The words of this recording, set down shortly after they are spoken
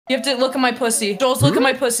You have to look at my pussy. Jollz, look at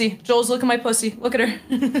my pussy. Jollz, look at my pussy. Look at her.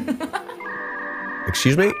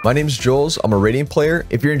 Excuse me? My name's Jollz. I'm a Radiant player.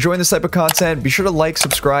 If you're enjoying this type of content, be sure to like,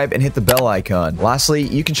 subscribe, and hit the bell icon. Lastly,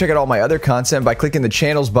 you can check out all my other content by clicking the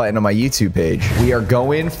channels button on my YouTube page. We are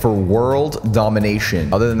going for World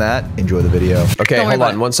Domination. Other than that, enjoy the video. Okay, hold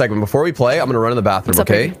on 1 second. Before we play, I'm gonna run in the bathroom,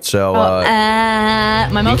 okay? So,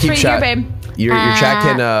 my mouth's right here, babe. Your chat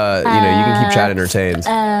can, you know, you can keep chat entertained.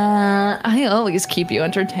 I always keep you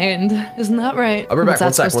entertained. Isn't that right? I'll be back.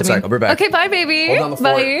 One sec. I'll be back. Okay, bye, baby. Hold down the fort.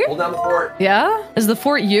 Bye. Hold down the fort. Yeah? Is the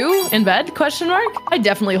fort you in bed? Question mark? I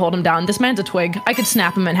definitely hold him down. This man's a twig. I could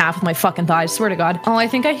snap him in half with my fucking thighs. Swear to God. Oh, I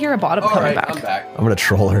think I hear a bottom coming back. I'm back. I'm gonna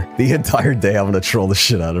troll her. The entire day, I'm gonna troll the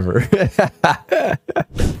shit out of her.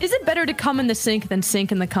 Is it better to come in the sink than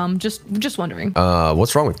sink in the cum? Just wondering.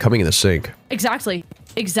 What's wrong with coming in the sink? Exactly.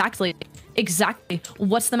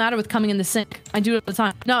 What's the matter with coming in the sink? I do it all the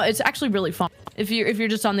time. No, it's actually really fun. If you're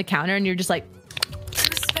just on the counter and you're just like.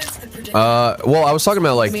 Well, I was talking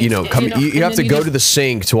about like, you know, you have to go to the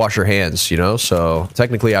sink to wash your hands, you know? So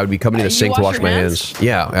technically I would be coming to the sink to wash my hands.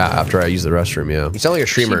 Yeah, after I use the restroom, yeah. You sound like a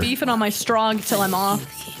streamer. She beefing on my strong till I'm off.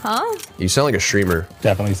 Huh? You sound like a streamer.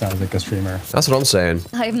 Definitely sounds like a streamer. That's what I'm saying.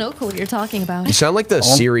 I have no clue what you're talking about. You sound like the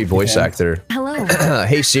Siri voice actor. Hello.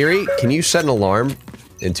 Hey Siri, can you set an alarm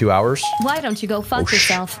in 2 hours? Why don't you go fuck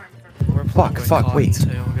yourself? Fuck, wait.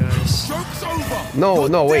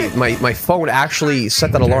 No, wait. My phone actually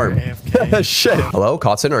set that alarm. Shit. Hello,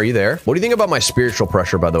 Cotton, are you there? What do you think about my spiritual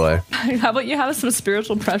pressure, by the way? How about you have some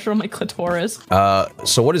spiritual pressure on my clitoris?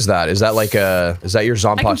 So what is that? Is that like is that your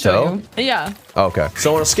Zompato? Yeah. Oh, okay.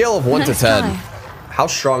 So on a scale of 1 to 10, how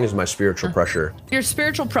strong is my spiritual pressure? Your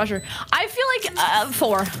spiritual pressure? I feel like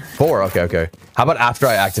 4. 4, okay. How about after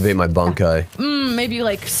I activate my bunkai? Maybe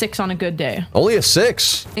like 6 on a good day. Only a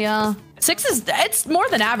 6? Yeah. 6 is, it's more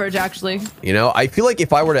than average, actually. You know, I feel like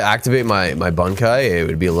if I were to activate my bunkai, it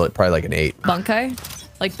would be probably like an 8. Bunkai?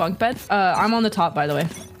 Like bunk bed? I'm on the top, by the way.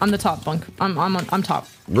 I'm the top bunk. I'm top.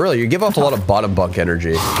 Really? You give off a lot of bottom bunk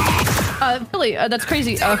energy. Really? That's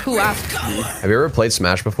crazy. Who asked? Have you ever played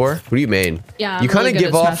Smash before? Who do you main? Yeah, you kind of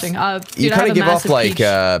give off. You kind of give off like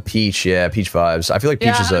Peach. Yeah, Peach vibes. I feel like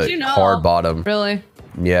Peach is a hard bottom. Really?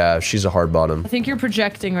 Yeah, she's a hard bottom. I think you're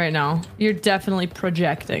projecting right now. You're definitely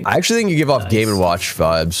projecting. I actually think you give off Game & Watch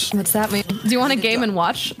vibes. What's that mean? Do you want to game and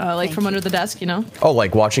watch, like from under the desk, you know? Oh,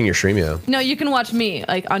 like watching your stream, yeah. No, you can watch me,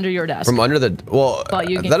 like under your desk. From under the, well,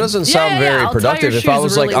 that doesn't sound very productive if I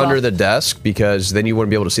was like under the desk, because then you wouldn't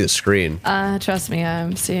be able to see the screen. Trust me,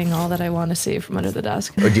 I'm seeing all that I want to see from under the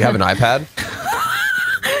desk. Or do you have an iPad?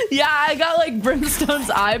 Yeah, I got like Brimstone's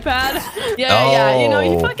iPad. Yeah. You know,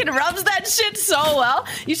 he fucking rubs that shit so well.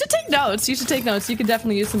 You should take notes. You can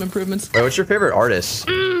definitely use some improvements. Wait, what's your favorite artist?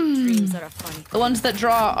 The ones that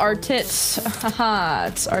draw our tits. Haha,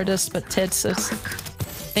 it's artists, but tits.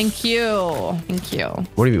 Thank you.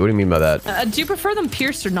 What do you mean by that? Do you prefer them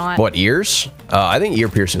pierced or not? What, ears? I think ear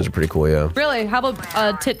piercings are pretty cool, yeah. Really? How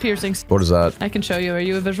about tit piercings? What is that? I can show you. Are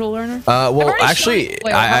you a visual learner? Well, actually,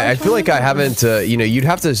 I feel like I haven't, you know, you'd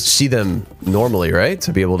have to see them normally, right?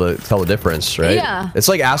 To be able to tell the difference, right? Yeah. It's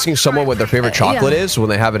like asking someone what their favorite chocolate is when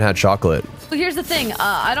they haven't had chocolate. Well, here's the thing.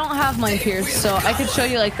 I don't have mine pierced, so I could show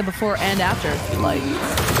you like the before and after if you like.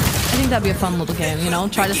 I think that'd be a fun little game, you know?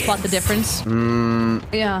 Try to spot the difference.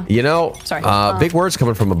 Yeah. You know, big words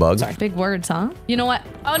coming from a bug. Sorry, big words, huh? You know what?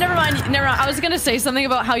 Oh, never mind. I was gonna say something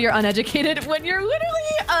about how you're uneducated when you're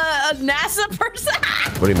literally a NASA person.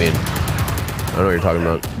 What do you mean? I don't know what you're talking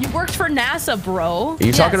about. You worked for NASA, bro. Are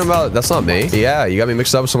you talking about, that's not me. Yeah, you got me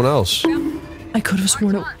mixed up with someone else. I could have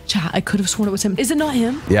sworn it. Chat, I could have sworn it was him. Is it not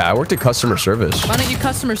him? Yeah, I worked at customer service. Why don't you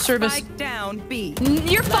customer service? Down, B.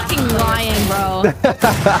 You're fucking lying, bro.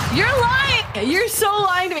 You're lying. You're so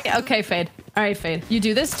lying to me. Okay, Fade. All right, Fade. You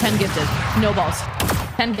do this. 10 gifted. No balls.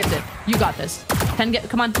 10 gifted. You got this. 10 get.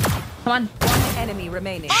 Come on. One enemy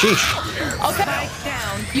remaining. Sheesh. Okay.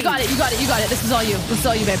 You got it. This is all you.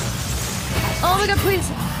 Babe. Oh my God, please.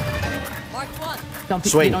 Don't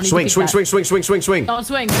swing. Don't swing. Don't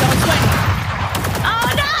swing.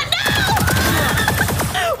 Oh, no.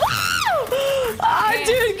 Woo! Oh,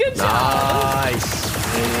 dude, good job. Nice.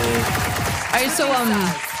 All right, so,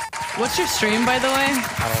 what's your stream, by the way?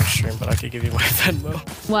 I don't stream, but I could give you my Venmo.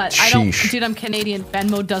 What? Sheesh. I don't, dude, I'm Canadian.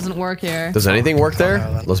 Venmo doesn't work here. Does anything work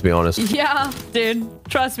there? Let's be honest. Yeah, dude.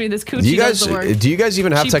 Trust me, this coochie does the work. Do you guys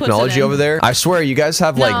even have technology over there? I swear, you guys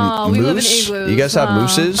have like moose. You guys have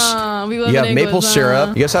mooses. You have maple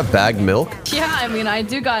syrup. You guys have bagged milk. Yeah, I mean, I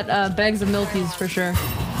do got bags of milkies for sure.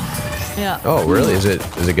 Yeah. Oh, really? Is it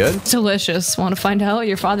good? Delicious. Want to find out what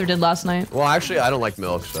your father did last night? Well, actually, I don't like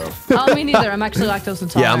milk, so. Oh, me neither. I'm actually lactose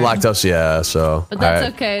intolerant. Yeah, I'm lactose, yeah, so. But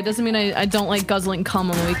that's okay. It doesn't mean I don't like guzzling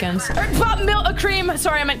cum on the weekends. Milk, cream.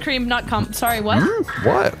 Sorry, I meant cream, not cum. Sorry, what?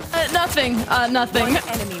 What? Nothing. Nothing.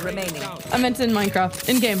 Enemy remaining. I meant in Minecraft.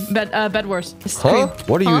 In game. Bed wars. Huh?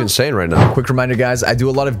 What are you even saying right now? Quick reminder, guys, I do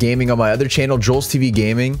a lot of gaming on my other channel, Jollztv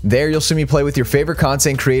Gaming. There, you'll see me play with your favorite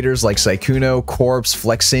content creators like Sykkuno, Corpse,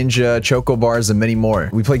 Flexinja, Chocobars, and many more.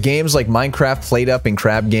 We play games like Minecraft, Plate Up, and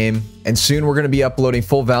Crab Game. And soon we're going to be uploading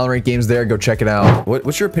full Valorant games there. Go check it out.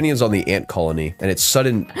 What's your opinions on the ant colony and its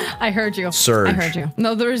sudden I heard you. surge? I heard you.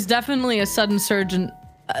 No, there's definitely a sudden surge in...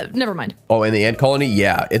 never mind. Oh, and the ant colony?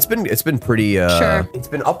 Yeah, it's been pretty, Sure. It's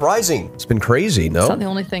been uprising. It's been crazy, no? It's not the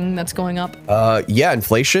only thing that's going up. Yeah,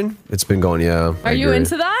 inflation. It's been going, yeah. Are you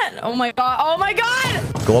into that? Oh my god. Oh my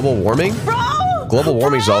god! Global warming? Bro! Global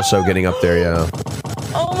warming's also getting up there, yeah.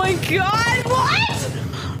 Oh my god,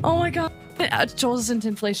 what? Oh my god. Jollz isn't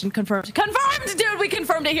inflation confirmed. Confirmed, dude! We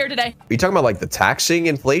confirmed it here today. Are you talking about like the taxing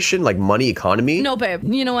inflation, like money economy? No, babe.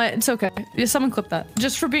 You know what? It's okay. Yeah, someone clip that.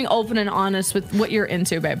 Just for being open and honest with what you're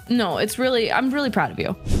into, babe. No, it's really, I'm really proud of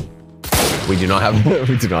you. We do not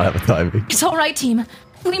have a timing. It's all right, team.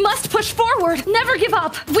 We must push forward. Never give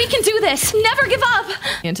up. We can do this. Never give up.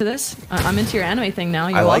 Into this? I'm into your anime thing now.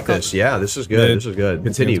 You're I like welcome. this. Yeah, this is good. This is good.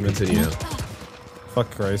 Continue.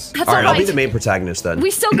 Fuck Christ. That's All right, all I'll be right. the main protagonist then.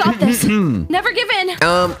 We still got this. Never give in.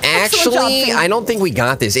 Actually, Phil. I don't think we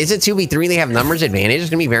got this. It's a 2v3. They have numbers advantage. It's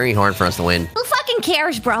gonna be very hard for us to win. Who fucking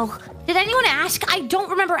cares, bro? Did anyone ask? I don't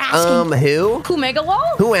remember asking. Who? Who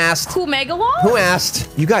Megawall? Who asked? Who Megawall? Who asked?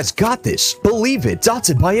 You guys got this. Believe it.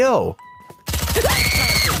 .io.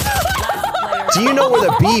 Do you know where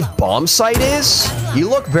the B bomb site is? You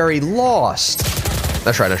look very lost.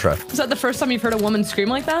 Nice try, nice try. Is that the first time you've heard a woman scream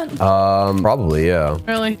like that? Probably, yeah.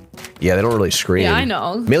 Really? Yeah, they don't really scream. Yeah, I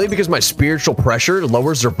know. Mainly because my spiritual pressure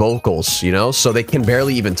lowers their vocals, you know? So they can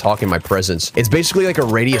barely even talk in my presence. It's basically like a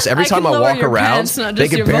radius. Every I time can I lower walk your around, pants, not they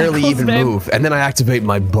just can your barely vocals, even babe. move. And then I activate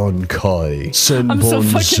my Bunkai. I'm so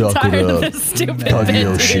fucking tired of this stupid bit.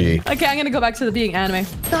 Tageyoshi. dude. Okay, I'm gonna go back to the being anime.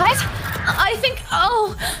 Guys, I think.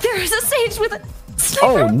 Oh, there is a sage with a sniper.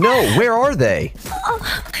 Oh no, where are they?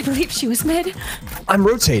 Oh, I believe she was mid. I'm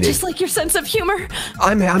rotating. Just like your sense of humor.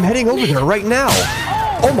 I'm heading over there right now.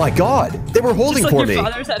 Oh my god, they were holding Just for like me. your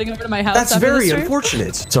father's heading over to my house. That's after very this stream.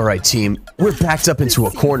 unfortunate. It's all right, team. We're backed up into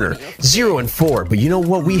a corner, 0-4. But you know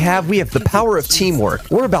what we have? We have the power of teamwork.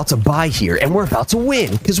 We're about to buy here, and we're about to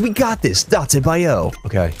win because we got this. .io.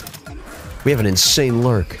 Okay, we have an insane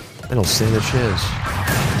lurk. I don't stand a chance.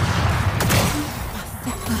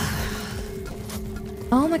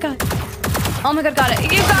 Oh my god. Oh my god, got it. You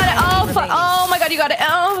got it. Oh, fuck. Oh my god, you got it.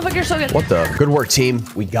 Oh, fuck, you're so good. What the? Good work, team.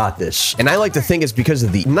 We got this. And I like to think it's because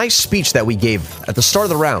of the nice speech that we gave at the start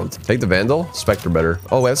of the round. Take the Vandal. Spectre better.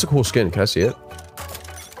 Oh, wait, that's a cool skin. Can I see it?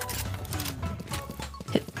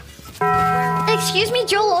 Excuse me,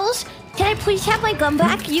 Jollz. Can I please have my gun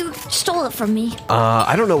back? You stole it from me.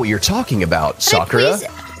 I don't know what you're talking about, Sakura. Can I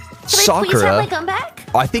please have my gun back?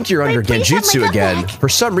 I think you're Can I under please have my genjutsu gun again. back? For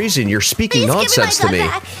some reason, you're speaking Please give me my nonsense to gun me.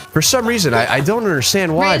 back. For some reason, I don't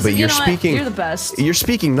understand why, Riz, but you you're know what? speaking. You're the best. You're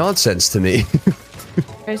speaking nonsense to me.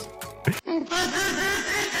 Riz.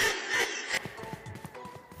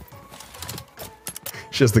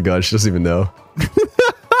 She has the gun. She doesn't even know.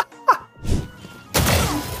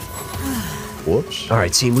 Whoops. All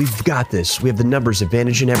right, team, we've got this. We have the numbers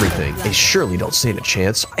advantage and everything. They surely don't stand a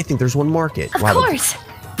chance. I think there's one market. Of Wow, the course.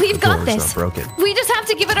 We've got door's this. not broken. We just have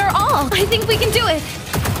to give it our all. I think we can do it.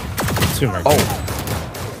 Tumor.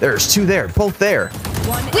 Oh, there's two there. Both there.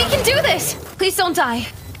 We can do this. Please don't die.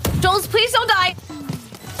 Jollz, please don't die.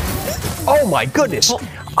 Oh my goodness.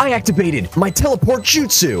 I activated my teleport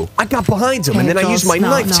jutsu. I got behind him, and then I used my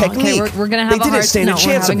knife technique. Okay, we're gonna have they a didn't heart. stand No, a we're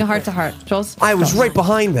chance. having a heart to heart. Jollz. I was right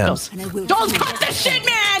behind them. Jollz, cut this shit,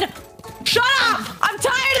 man! Shut up! I'm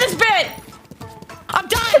tired of this bit! I'm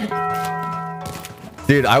done!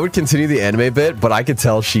 Dude, I would continue the anime bit, but I could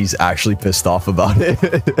tell she's actually pissed off about it.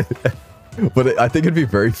 But I think it'd be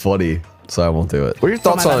very funny, so I won't do it. What are your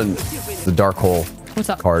thoughts my on the dark hole What's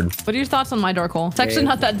up? card? What are your thoughts on my dark hole? It's actually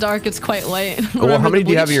not that dark. It's quite light. Oh, well, how many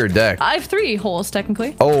do you have in your deck? I have 3 holes,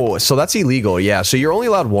 technically. Oh, so that's illegal. Yeah, so you're only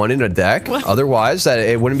allowed 1 in a deck. Otherwise, that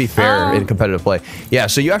it wouldn't be fair in competitive play. Yeah,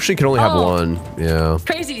 so you actually can only have 1. Yeah.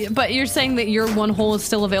 Crazy, but you're saying that your 1 hole is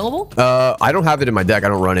still available? I don't have it in my deck. I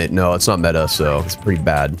don't run it. No, it's not meta, so it's pretty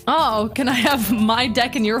bad. Oh, can I have my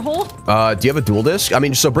deck in your hole? Do you have a dual disc? I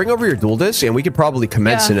mean, so bring over your dual disc, and we could probably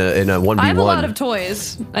commence Yeah. in a 1v1. I have a lot of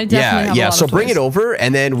toys. I definitely have a lot So of bring toys. it over, corner,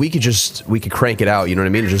 and then we could crank it out. You know what I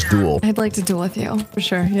mean? Just duel. I'd like to duel with you for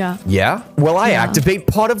sure. Yeah. Yeah. Well, I activate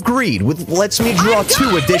Pot of Greed, which lets me draw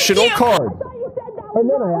 2 additional cards. And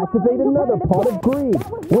then I activate another Pot of Greed.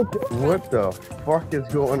 What the fuck is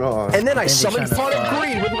going on? And then I summon Pot of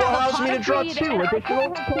Greed, which allows me to draw 2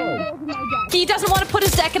 additional cards. He doesn't want to put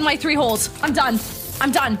his deck in my 3 holes. I'm done.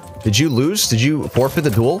 I'm done. Did you lose? Did you forfeit the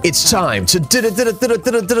duel? It's time to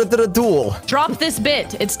duel. Drop this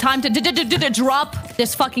bit. It's time to drop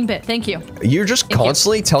this fucking bit. Thank you. You're just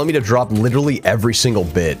constantly telling me to drop literally every single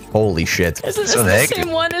bit. Holy shit. Isn't this the same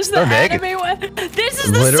one as the anime one? This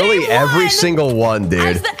is the literally same every one single one, dude.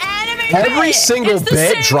 as the anime Every bit. single It's the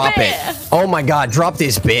bit, same drop bit. it. Oh my god, drop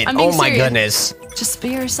this bit. I'm being Oh my serious. goodness. Just be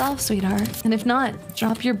yourself, sweetheart. And if not,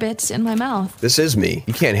 drop your bits in my mouth. This is me.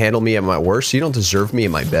 You can't handle me at my worst. You don't deserve me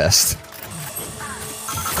at my best.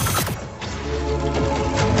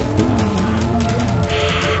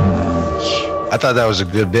 I thought that was a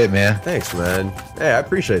good bit, man. Thanks, man. Hey, I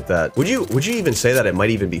appreciate that. Would you even say that it might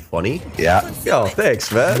even be funny? Yeah. Yo,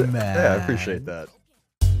 thanks, man. Yeah, I appreciate that.